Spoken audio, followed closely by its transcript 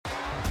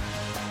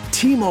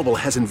T-Mobile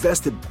has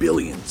invested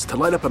billions to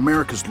light up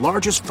America's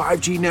largest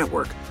 5G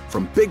network,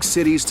 from big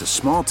cities to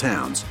small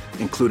towns,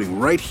 including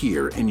right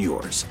here in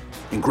yours.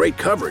 And great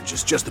coverage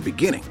is just the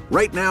beginning.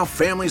 Right now,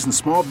 families and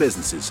small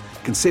businesses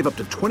can save up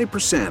to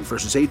 20%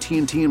 versus AT&T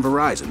and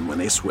Verizon when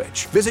they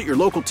switch. Visit your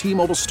local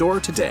T-Mobile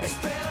store today.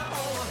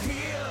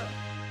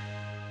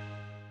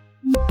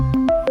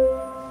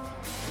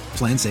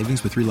 Plan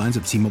savings with 3 lines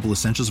of T-Mobile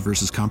Essentials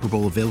versus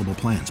comparable available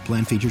plans.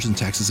 Plan features and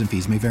taxes and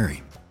fees may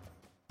vary.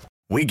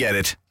 We get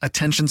it.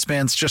 Attention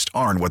spans just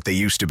aren't what they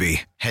used to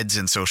be. Heads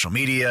in social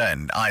media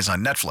and eyes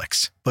on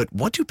Netflix. But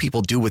what do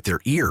people do with their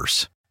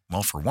ears?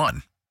 Well, for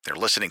one, they're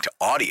listening to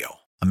audio.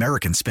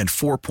 Americans spend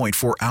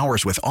 4.4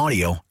 hours with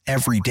audio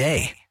every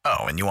day. Oh,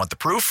 and you want the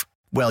proof?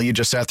 Well, you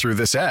just sat through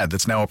this ad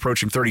that's now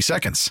approaching 30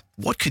 seconds.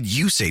 What could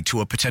you say to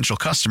a potential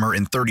customer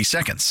in 30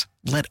 seconds?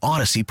 Let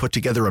Odyssey put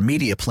together a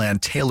media plan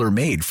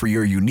tailor-made for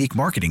your unique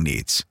marketing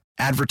needs.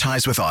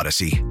 Advertise with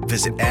Odyssey.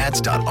 Visit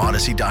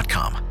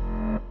ads.odyssey.com.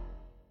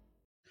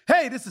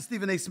 Hey, this is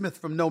Stephen A. Smith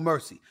from No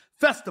Mercy.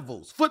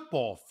 Festivals,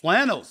 football,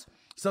 flannels.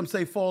 Some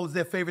say fall is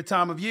their favorite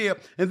time of year.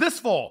 And this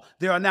fall,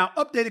 there are now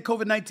updated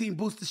COVID-19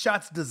 booster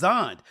shots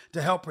designed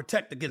to help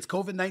protect against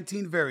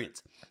COVID-19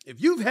 variants. If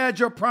you've had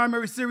your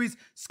primary series,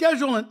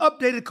 schedule an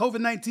updated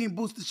COVID-19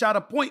 booster shot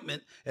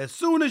appointment as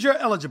soon as you're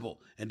eligible.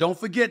 And don't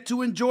forget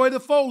to enjoy the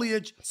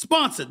foliage.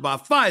 Sponsored by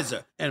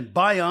Pfizer and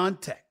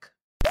BioNTech.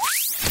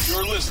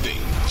 You're listening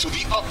to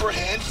the Upper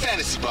Hand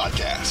Fantasy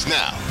Podcast.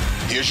 Now,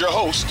 here's your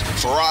host,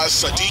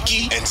 Faraz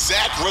Siddiqui and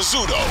Zach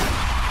Rizzuto.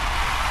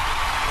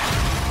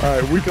 All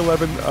right, Week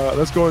 11.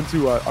 Let's go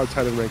into our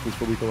tight end rankings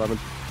for Week 11.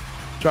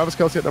 Travis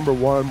Kelce at number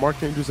 1,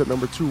 Mark Andrews at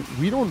number 2.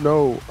 We don't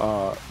know,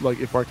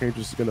 if Mark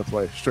Andrews is going to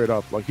play straight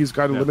up. Like, he's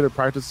got a limited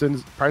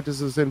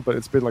practices in, but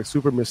it's been like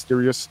super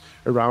mysterious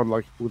around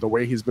like with the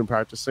way he's been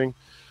practicing.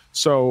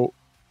 So,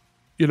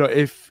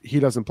 if he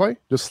doesn't play,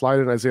 just slide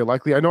in Isaiah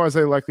Likely. I know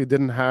Isaiah Likely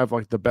didn't have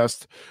like the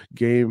best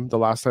game the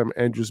last time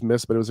Andrews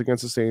missed, but it was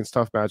against the Saints,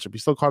 tough matchup. He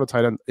still caught a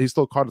tight end. He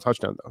still caught a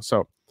touchdown though,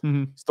 so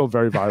still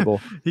very viable.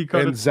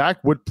 And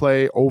Zach would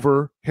play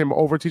over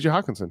TJ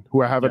Hawkinson,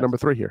 who I have at number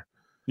 3 here.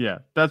 Yeah,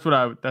 that's what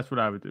I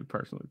would do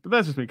personally. But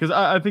that's just me, because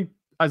I think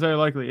Isaiah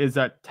Likely is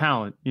that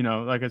talent.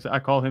 Like I said, I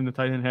call him the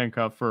tight end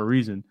handcuff for a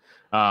reason.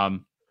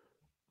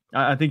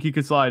 I think he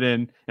could slide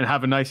in and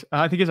have I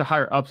think he has a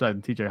higher upside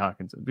than TJ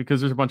Hawkinson because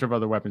there's a bunch of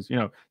other weapons.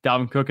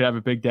 Dalvin Cook could have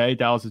a big day.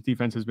 Dallas'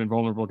 defense has been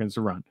vulnerable against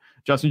the run.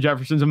 Justin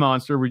Jefferson's a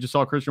monster. We just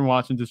saw Christian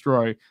Watson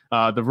destroy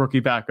the rookie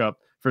backup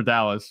for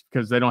Dallas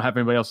because they don't have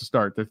anybody else to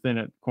start. They're thin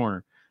at the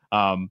corner.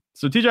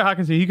 So TJ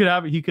Hawkinson, he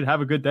could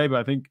have a good day, but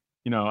I think,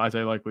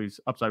 Isaiah Likely's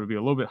upside would be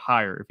a little bit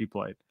higher if he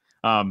played.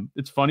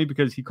 It's funny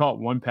because he caught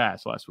 1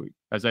 pass last week,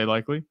 Isaiah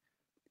Likely.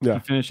 Yeah. He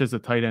finished as a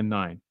tight end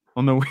 9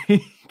 on the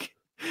week.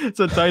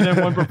 It's a tight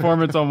end 1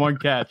 performance on 1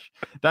 catch.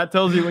 That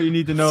tells you what you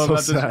need to know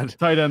about this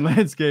tight end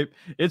landscape.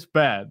 It's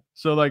bad.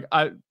 So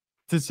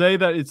to say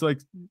that it's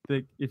like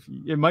if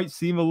it might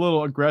seem a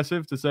little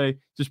aggressive to say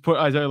just put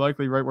Isaiah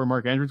Likely right where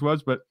Mark Andrews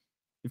was, but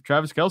if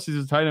Travis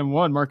Kelce's a tight end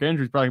 1, Mark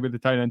Andrews probably be the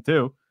tight end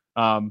 2.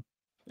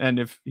 And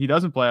if he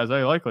doesn't play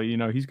Isaiah Likely,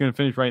 he's going to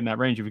finish right in that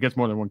range if he gets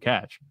more than 1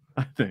 catch,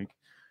 I think.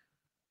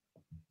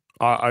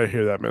 I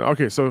hear that, man.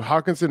 Okay, so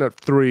Hawkinson at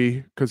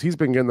 3, because he's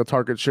been getting the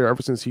target share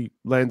ever since he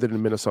landed in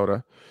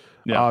Minnesota.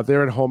 Yeah.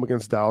 They're at home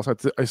against Dallas.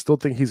 I still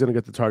think he's going to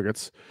get the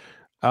targets.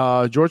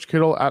 George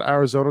Kittle at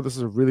Arizona. This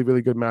is a really,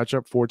 really good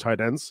matchup for tight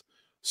ends.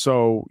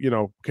 So,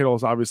 Kittle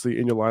is obviously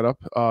in your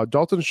lineup.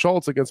 Dalton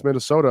Schultz against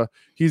Minnesota.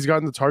 He's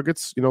gotten the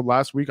targets,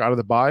 last week out of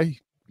the bye,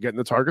 getting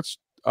the targets,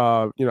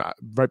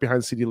 right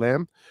behind CeeDee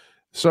Lamb.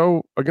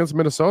 So against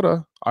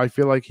Minnesota, I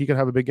feel like he could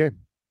have a big game.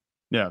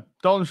 Yeah.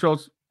 Dalton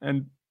Schultz,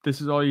 and this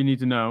is all you need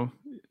to know.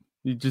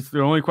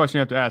 The only question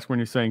you have to ask when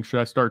you're saying, should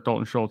I start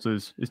Dalton Schultz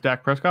is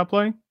Dak Prescott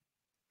playing?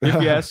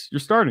 If yes, you're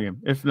starting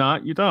him. If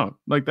not, you don't.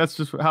 Like, that's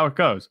just how it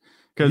goes.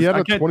 He had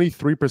a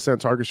 23%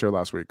 target share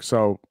last week.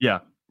 So yeah,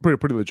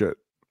 pretty legit.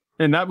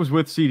 And that was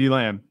with CeeDee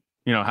Lamb,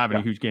 having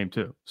a huge game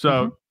too.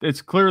 So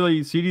it's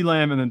clearly CeeDee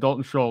Lamb and then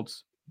Dalton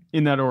Schultz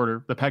in that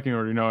order, the pecking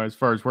order, as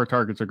far as where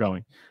targets are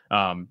going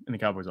in the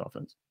Cowboys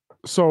offense.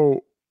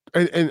 So,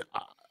 and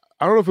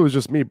I don't know if it was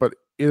just me, but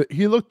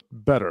he looked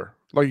better.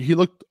 Like, he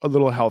looked a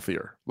little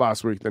healthier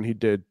last week than he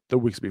did the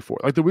weeks before.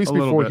 Like, the weeks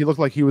before, he looked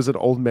like he was an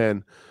old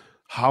man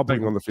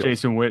hobbling on the field.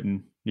 Jason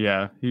Witten.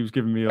 Yeah, he was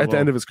giving me at the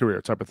end of his career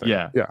type of thing.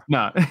 Yeah.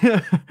 Nah.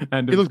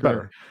 He looked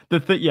better. The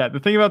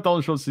thing about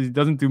Dalton Schultz is he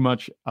doesn't do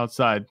much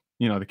outside,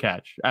 the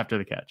catch, after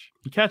the catch.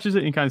 He catches it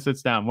and he kind of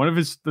sits down. One of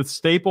the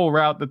staple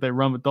route that they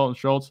run with Dalton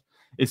Schultz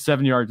is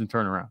 7 yards and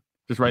turnaround,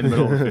 just right in the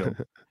middle of the field.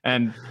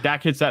 And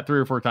Dak hits that 3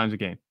 or 4 times a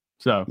game.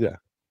 So yeah,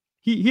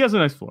 he has a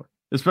nice floor,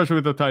 especially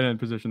with the tight end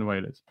position the way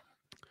it is.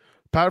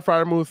 Pat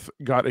Freiermuth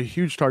got a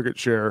huge target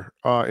share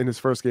in his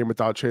first game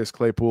without Chase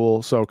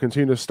Claypool, so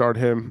continue to start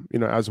him,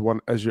 as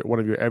one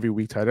of your every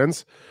week tight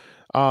ends.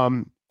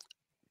 Cole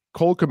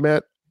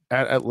Kmet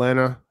at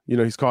Atlanta,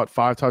 he's caught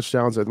 5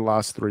 touchdowns in the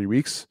last 3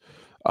 weeks.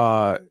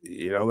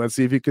 Let's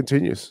see if he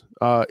continues.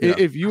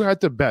 If you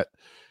had to bet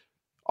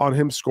on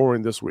him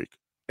scoring this week,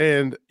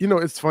 And,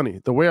 it's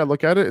funny. The way I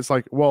look at it, it's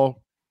like,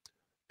 well,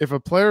 if a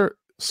player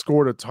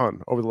scored a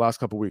ton over the last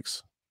couple of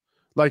weeks,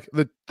 like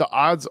the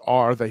odds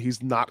are that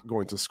he's not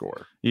going to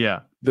score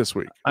this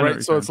week,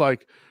 right? So it's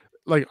like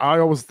I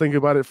always think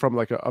about it from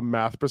like a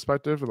math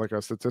perspective and like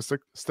a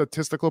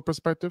statistical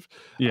perspective.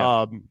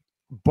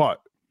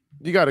 But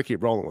you got to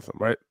keep rolling with him,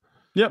 right?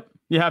 Yep,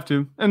 you have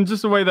to. And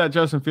just the way that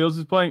Justin Fields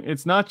is playing,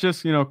 it's not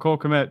just, Cole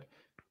Kmet.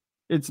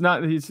 It's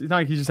not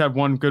like he just had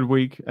one good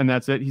week and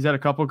that's it. He's had a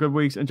couple good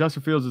weeks, and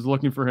Justin Fields is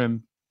looking for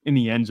him in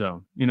the end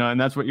zone,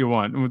 and that's what you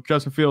want. And with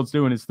Justin Fields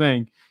doing his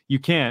thing, you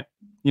can't,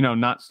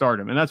 not start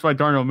him. And that's why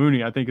Darnell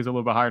Mooney, I think, is a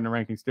little bit higher in the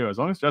rankings too. As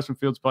long as Justin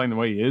Fields playing the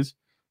way he is,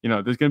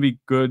 there's going to be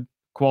good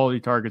quality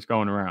targets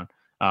going around.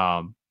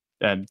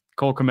 And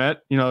Cole Kmet,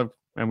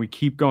 and we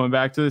keep going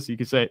back to this. You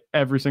can say it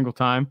every single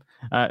time.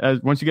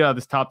 Once you get out of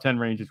this top 10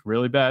 range, it's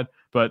really bad,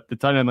 but the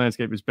tight end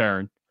landscape is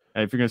barren.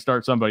 And if you're going to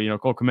start somebody,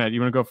 Cole Kmet, you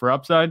want to go for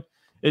upside.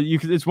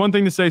 It's one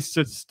thing to say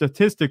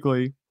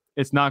statistically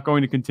it's not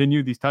going to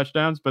continue these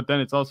touchdowns, but then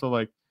it's also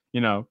like,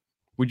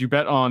 would you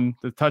bet on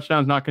the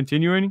touchdowns not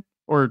continuing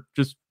or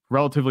just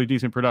relatively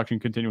decent production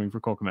continuing for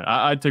Cole Kmet?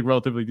 I'd take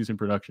relatively decent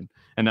production,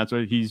 and that's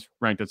why he's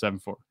ranked at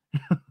 7-4.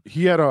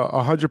 He had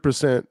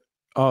 100%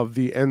 of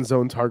the end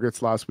zone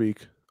targets last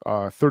week,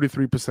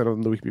 33% of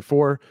them the week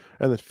before,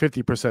 and then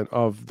 50%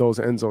 of those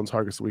end zone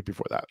targets the week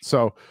before that.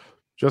 So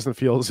Justin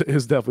Fields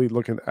is definitely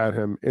looking at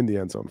him in the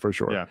end zone for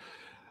sure. Yeah.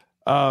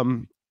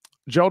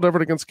 Gerald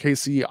Everett against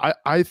KC.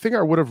 I think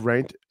I would have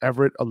ranked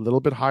Everett a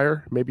little bit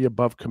higher, maybe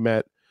above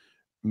Kmet,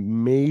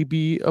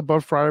 maybe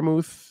above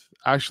Freiermuth.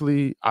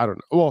 Actually, I don't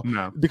know. Well,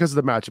 no. Because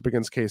of the matchup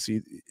against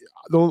KC.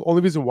 The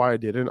only reason why I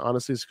didn't,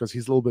 honestly, is because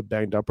he's a little bit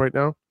banged up right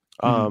now.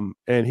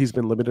 And he's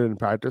been limited in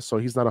practice, so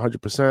he's not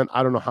 100%.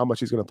 I don't know how much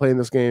he's going to play in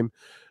this game.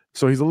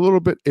 So he's a little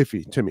bit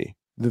iffy to me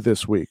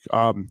this week.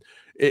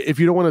 If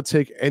you don't want to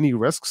take any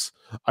risks,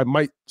 I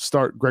might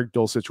start Greg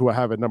Dulcich, who I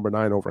have at number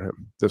 9 over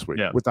him this week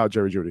without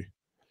Jerry Jeudy.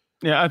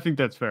 Yeah, I think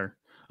that's fair.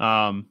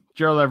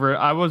 Gerald Everett,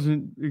 I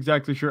wasn't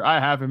exactly sure. I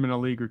have him in a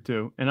league or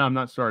two, and I'm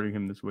not starting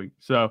him this week.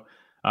 So,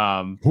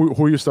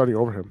 who are you starting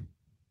over him?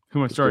 Who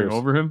am I starting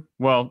over him?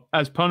 Well,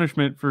 as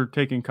punishment for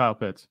taking Kyle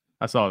Pitts.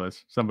 I saw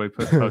this. Somebody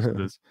posted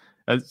this.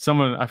 As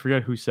someone, I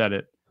forget who said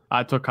it.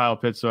 I took Kyle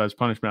Pitts, so as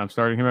punishment, I'm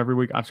starting him every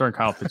week. I'm starting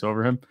Kyle Pitts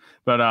over him.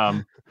 But I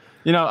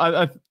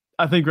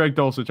think Greg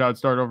Dulcich, I would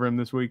start over him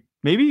this week.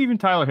 Maybe even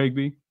Tyler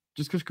Higbee.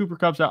 Just because Cooper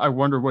Kupp's out, I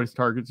wonder what his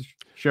target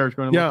share is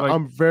going to look like. Yeah,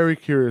 I'm very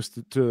curious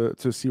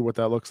to see what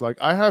that looks like.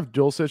 I have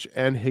Dulcich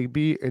and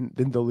Higbee in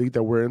the league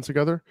that we're in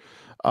together.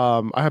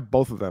 I have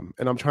both of them,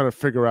 and I'm trying to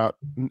figure out,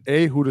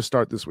 A, who to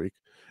start this week,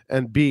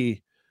 and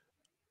B,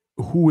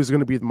 who is going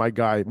to be my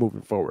guy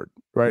moving forward,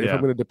 right? If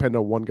I'm going to depend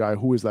on one guy,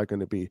 who is that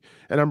going to be?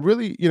 And I'm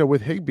really,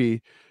 with Higbee,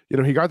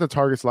 he got the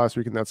targets last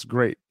week, and that's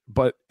great.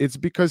 But it's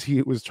because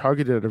he was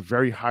targeted at a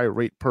very high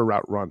rate per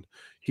route run.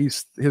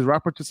 His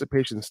route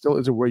participation still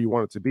isn't where you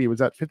want it to be. It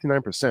was at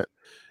 59%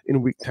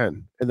 in week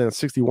 10, and then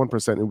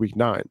 61% in week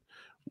 9,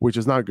 which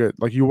is not good.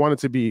 Like, you want it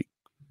to be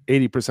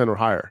 80% or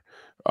higher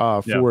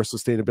for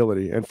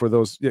sustainability. And for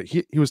those,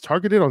 he was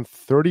targeted on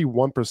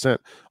 31%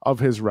 of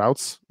his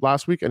routes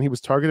last week, and he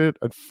was targeted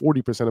at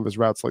 40% of his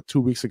routes like 2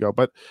 weeks ago,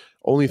 but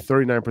only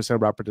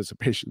 39% route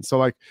participation. So,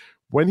 like,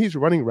 when he's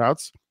running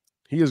routes,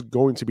 he is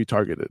going to be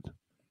targeted.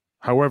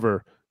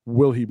 However,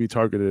 will he be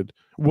targeted?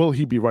 Will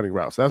he be running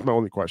routes? That's my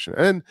only question.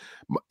 And,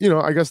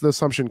 I guess the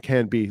assumption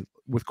can be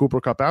with Cooper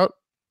Kupp out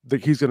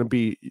that he's going to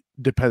be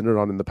dependent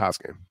on in the pass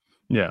game.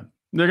 Yeah.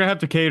 They're going to have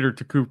to cater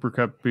to Cooper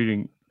Kupp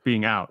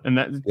being out. And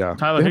that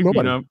Tyler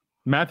Higbee,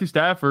 Matthew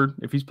Stafford,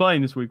 if he's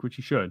playing this week, which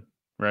he should,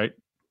 right?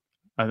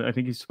 I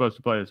think he's supposed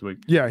to play this week.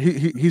 Yeah,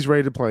 he's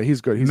ready to play.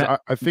 He's good.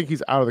 I think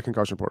he's out of the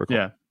concussion protocol.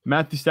 Yeah.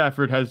 Matthew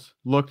Stafford has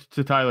looked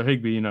to Tyler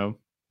Higbee,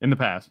 in the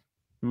past.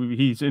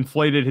 He's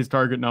inflated his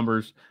target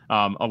numbers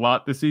a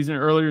lot this season.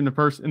 Earlier in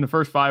the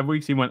first 5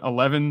 weeks, he went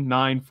 11,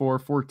 9, 4,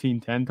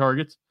 14, 10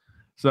 targets.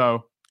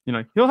 So,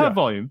 he'll have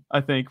volume,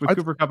 I think. With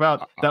Cooper Kupp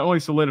out, that only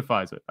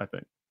solidifies it, I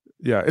think.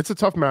 Yeah, it's a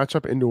tough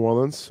matchup in New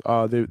Orleans.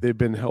 They've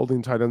been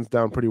holding tight ends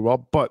down pretty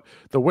well, but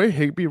the way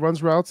Higbee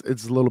runs routes,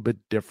 it's a little bit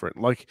different.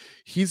 Like,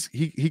 he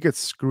gets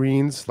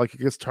screens, like he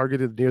gets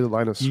targeted near the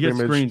line of scrimmage. He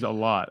gets screens a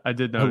lot. I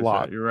did notice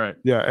that. You're right.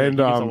 Yeah, and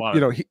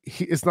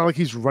he it's not like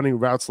he's running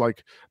routes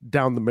like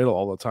down the middle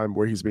all the time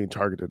where he's being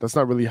targeted. That's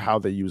not really how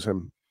they use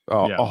him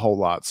a whole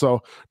lot.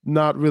 So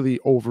not really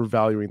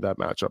overvaluing that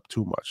matchup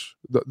too much.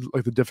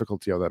 The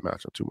difficulty of that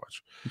matchup too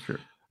much. Sure.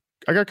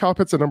 I got Kyle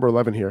Pitts at number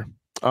 11 here.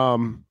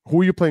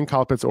 Who are you playing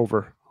Kyle Pitts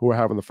over? Who I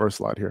have on the first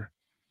slide here?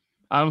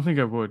 I don't think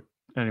I would.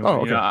 Anyway,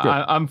 okay,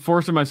 I'm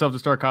forcing myself to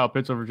start Kyle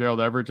Pitts over Gerald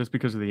Everett just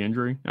because of the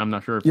injury. I'm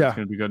not sure if it's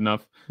going to be good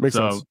enough. Makes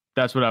sense.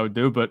 That's what I would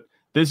do. But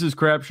this is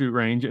crapshoot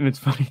range, and it's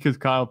funny because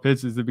Kyle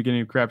Pitts is the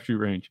beginning of crapshoot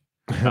range.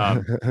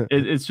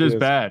 It's just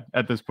bad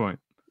at this point.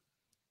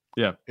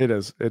 Yeah, it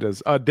is.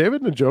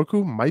 David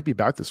Njoku might be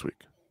back this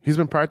week. He's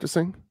been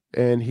practicing,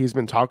 and he's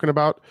been talking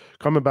about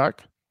coming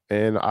back.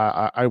 And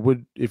I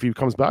would, if he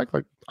comes back,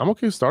 like, I'm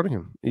okay starting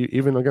him,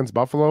 even against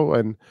Buffalo.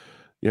 And,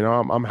 You know,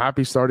 I'm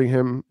happy starting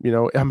him. You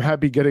know, I'm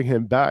happy getting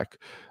him back,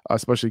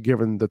 especially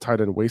given the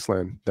tight end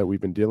wasteland that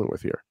we've been dealing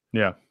with here.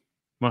 Yeah,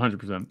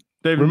 100%.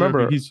 David,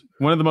 remember, he's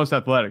one of the most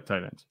athletic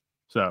tight ends.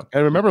 So,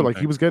 and remember, like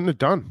he was getting it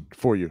done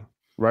for you,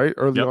 right?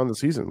 Early on in the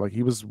season, like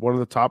he was one of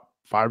the top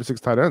 5 or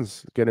 6 tight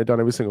ends getting it done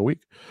every single week.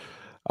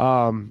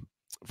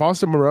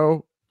 Foster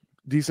Moreau,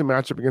 decent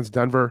matchup against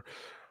Denver.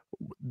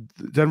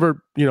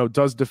 Denver, you know,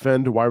 does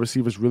defend wide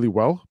receivers really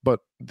well, but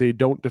they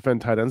don't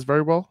defend tight ends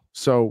very well.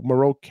 So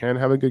Moreau can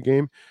have a good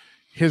game.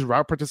 His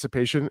route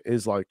participation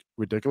is like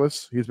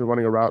ridiculous. He's been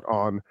running a route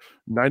on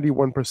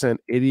 91%,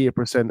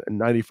 88%,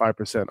 and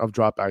 95% of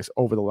dropbacks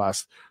over the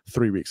last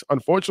 3 weeks.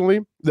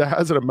 Unfortunately, that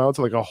hasn't amounted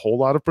to like a whole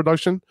lot of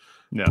production,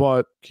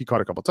 but he caught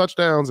a couple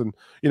touchdowns and,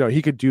 you know,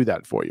 he could do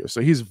that for you. So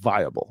he's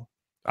viable,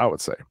 I would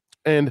say.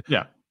 And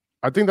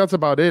I think that's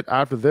about it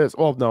after this.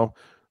 Oh, no.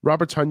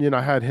 Robert Tonyan,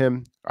 I had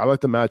him. I like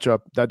the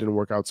matchup. That didn't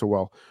work out so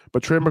well.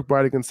 But Trey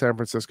McBride against San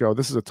Francisco,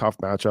 this is a tough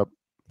matchup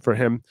for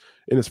him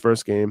in his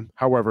first game.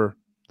 However,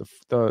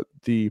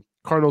 the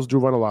Cardinals do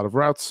run a lot of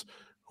routes.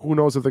 Who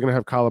knows if they're going to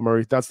have Kyler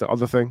Murray? That's the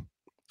other thing.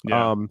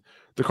 Yeah.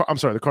 I'm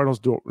sorry, the Cardinals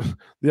don't.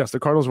 Yes, the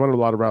Cardinals run a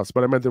lot of routes,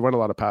 but I meant they run a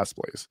lot of pass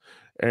plays,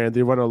 and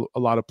they run a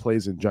lot of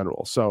plays in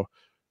general. So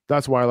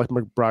that's why I like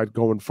McBride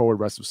going forward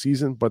rest of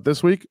season. But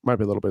this week might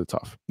be a little bit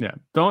tough. Yeah,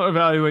 don't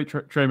evaluate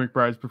Trey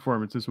McBride's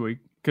performance this week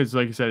because,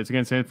 like you said, it's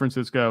against San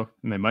Francisco,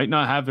 and they might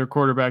not have their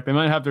quarterback. They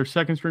might have their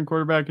second string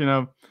quarterback. You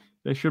know,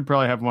 they should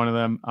probably have one of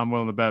them. I'm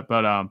willing to bet,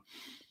 but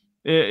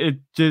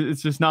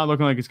it's just not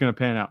looking like it's going to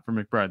pan out for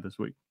McBride this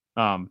week.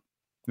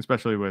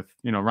 Especially with,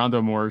 you know,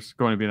 Rondo Moore's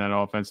going to be in that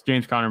offense.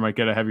 James Conner might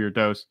get a heavier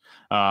dose.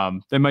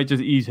 They might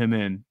just ease him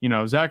in. You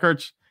know, Zach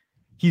Ertz,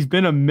 he's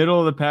been a middle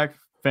of the pack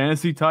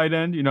fantasy tight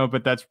end, you know,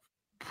 but that's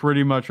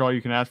pretty much all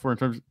you can ask for in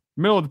terms of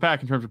middle of the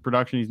pack in terms of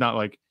production. He's not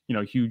like, you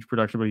know, huge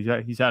production,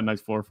 but he's had a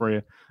nice floor for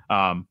you.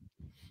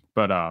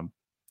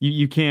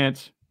 You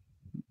can't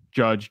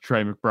judge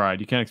Trey McBride.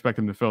 You can't expect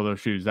him to fill those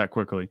shoes that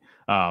quickly,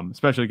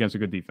 especially against a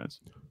good defense.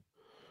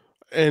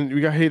 And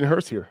we got Hayden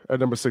Hurst here at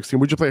number 16.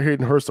 Would you play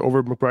Hayden Hurst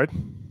over McBride?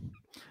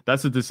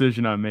 That's a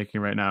decision I'm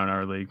making right now in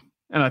our league.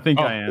 And I think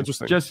I am.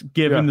 Just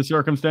given the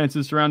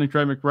circumstances surrounding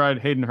Trey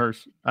McBride, Hayden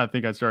Hurst, I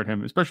think I'd start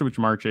him, especially with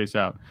Jamar Chase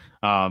out.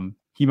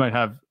 He might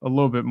have a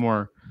little bit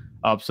more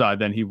upside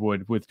than he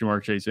would with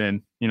Jamar Chase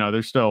in. You know,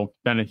 there's still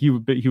he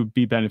would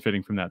be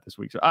benefiting from that this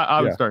week. So I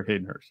would start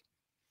Hayden Hurst.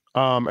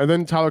 And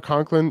then Tyler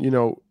Conklin, you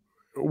know,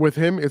 with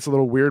him, it's a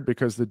little weird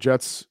because the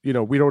Jets, you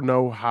know, we don't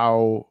know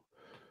how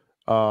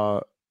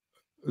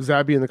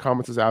Zabby in the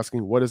comments is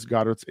asking, what is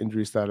Goddard's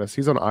injury status?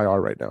 He's on IR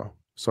right now,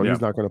 so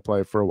he's not going to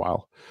play for a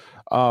while.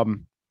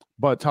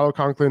 But Tyler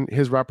Conklin,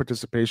 his route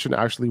participation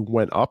actually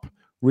went up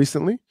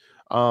recently.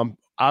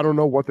 I don't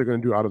know what they're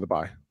going to do out of the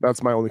bye.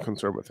 That's my only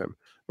concern with him.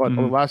 But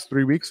over the last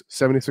 3 weeks,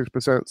 76%,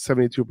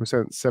 72%,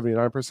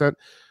 79%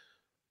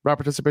 route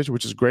participation,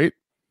 which is great.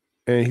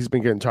 And he's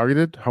been getting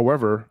targeted.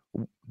 However,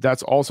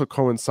 that's also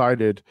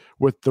coincided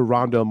with the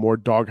Rondale Moore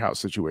doghouse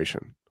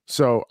situation.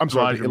 So I'm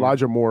sorry,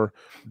 Elijah Moore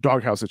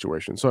doghouse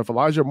situation. So if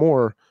Elijah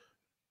Moore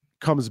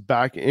comes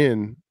back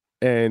in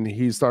and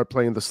he starts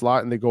playing the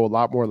slot and they go a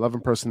lot more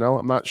 11 personnel,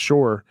 I'm not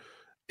sure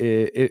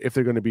if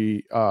they're going to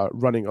be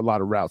running a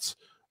lot of routes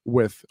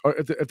with, or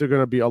if they're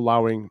going to be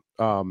allowing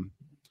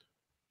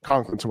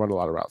Conklin to run a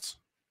lot of routes.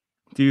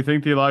 Do you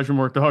think the Elijah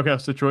Moore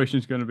doghouse situation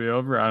is going to be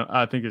over?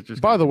 I think it's just.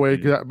 By the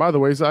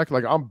way, Zach,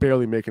 like I'm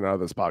barely making it out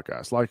of this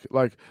podcast.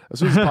 Like as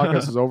soon as the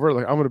podcast is over,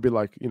 like I'm going to be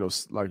like, you know,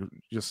 like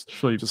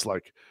just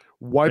like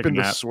wiping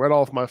the sweat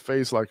off my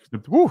face. Like,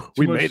 whoo,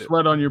 we made it.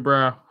 Sweat on your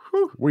brow.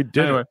 Whew. We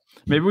did. Anyway,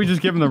 maybe we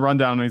just give him the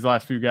rundown on these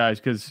last few guys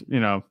because, you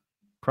know,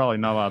 probably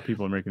not a lot of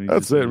people are making these.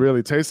 That's decisions. It,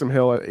 really. Taysom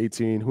Hill at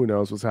 18. Who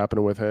knows what's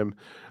happening with him?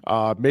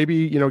 Maybe,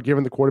 you know,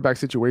 given the quarterback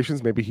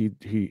situations, maybe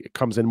he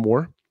comes in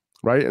more,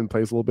 right, and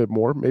plays a little bit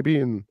more. Maybe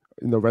in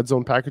the red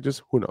zone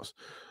packages. Who knows?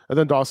 And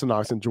then Dawson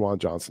Knox and Juwan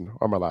Johnson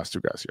are my last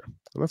 2 guys here.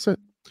 And that's it.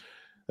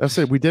 That's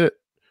it. We did it.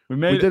 We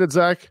did it,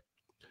 Zach.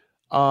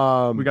 We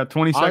got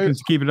 20 seconds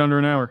to keep it under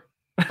an hour.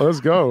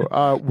 Let's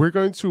go. We're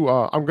going to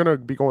I'm going to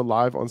be going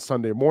live on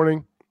Sunday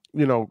morning,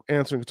 you know,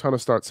 answering a ton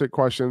of start sit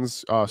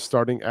questions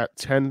starting at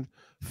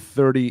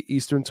 10:30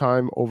 Eastern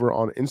time over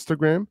on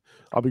Instagram.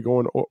 I'll be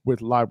going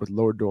live with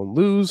Lower Don't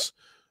Lose,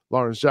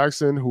 Lawrence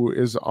Jackson, who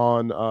is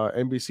on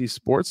NBC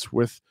Sports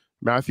with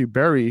Matthew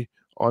Berry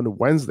on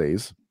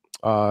Wednesdays.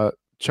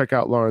 Check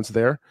out Lawrence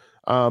there.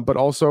 But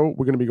also,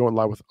 we're going to be going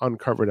live with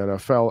Uncovered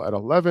NFL at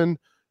 11.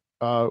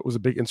 It was a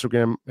big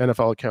Instagram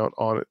NFL account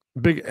on it.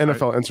 Big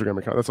NFL Instagram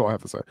account. That's all I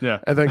have to say. Yeah.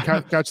 And then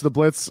catch the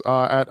Blitz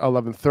at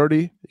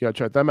 11:30. You got to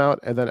check them out.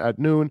 And then at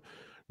noon,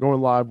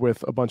 going live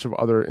with a bunch of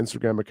other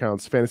Instagram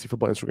accounts, fantasy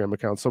football Instagram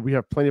accounts. So we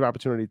have plenty of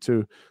opportunity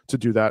to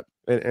do that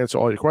and answer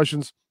all your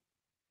questions.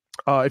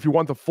 If you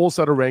want the full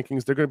set of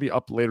rankings, they're going to be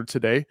up later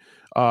today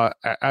on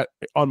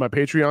my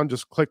Patreon.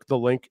 Just click the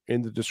link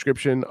in the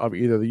description of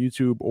either the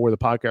YouTube or the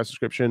podcast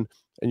description,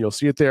 and you'll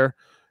see it there.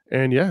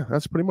 And yeah,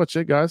 that's pretty much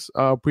it, guys.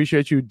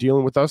 Appreciate you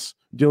dealing with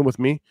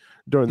me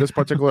during this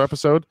particular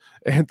episode.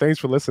 And thanks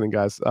for listening,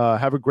 guys.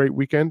 Have a great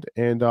weekend,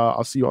 and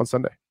I'll see you on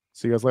Sunday.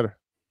 See you guys later.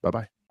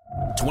 Bye-bye.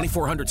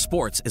 2400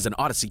 Sports is an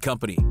Odyssey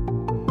company.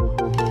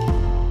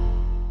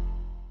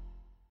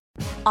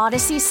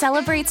 Odyssey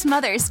celebrates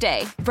Mother's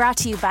Day, brought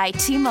to you by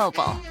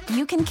T-Mobile.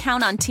 You can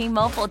count on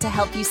T-Mobile to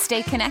help you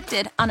stay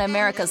connected on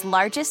America's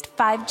largest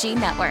 5G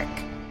network.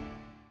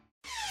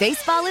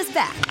 Baseball is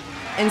back,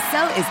 and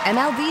so is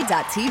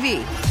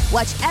MLB.tv.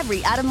 Watch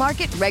every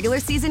out-of-market regular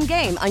season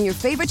game on your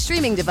favorite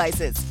streaming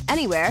devices,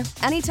 anywhere,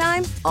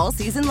 anytime, all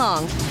season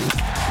long.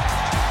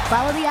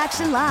 Follow the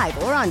action live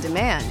or on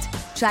demand.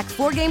 Track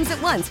 4 games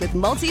at once with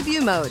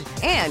multi-view mode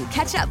and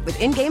catch up with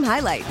in-game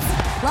highlights.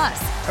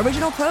 Plus,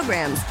 original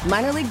programs,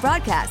 minor league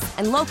broadcasts,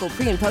 and local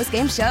pre- and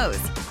post-game shows.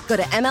 Go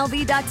to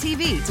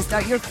MLB.tv to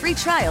start your free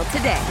trial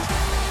today.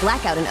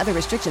 Blackout and other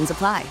restrictions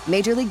apply.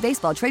 Major League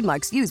Baseball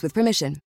trademarks used with permission.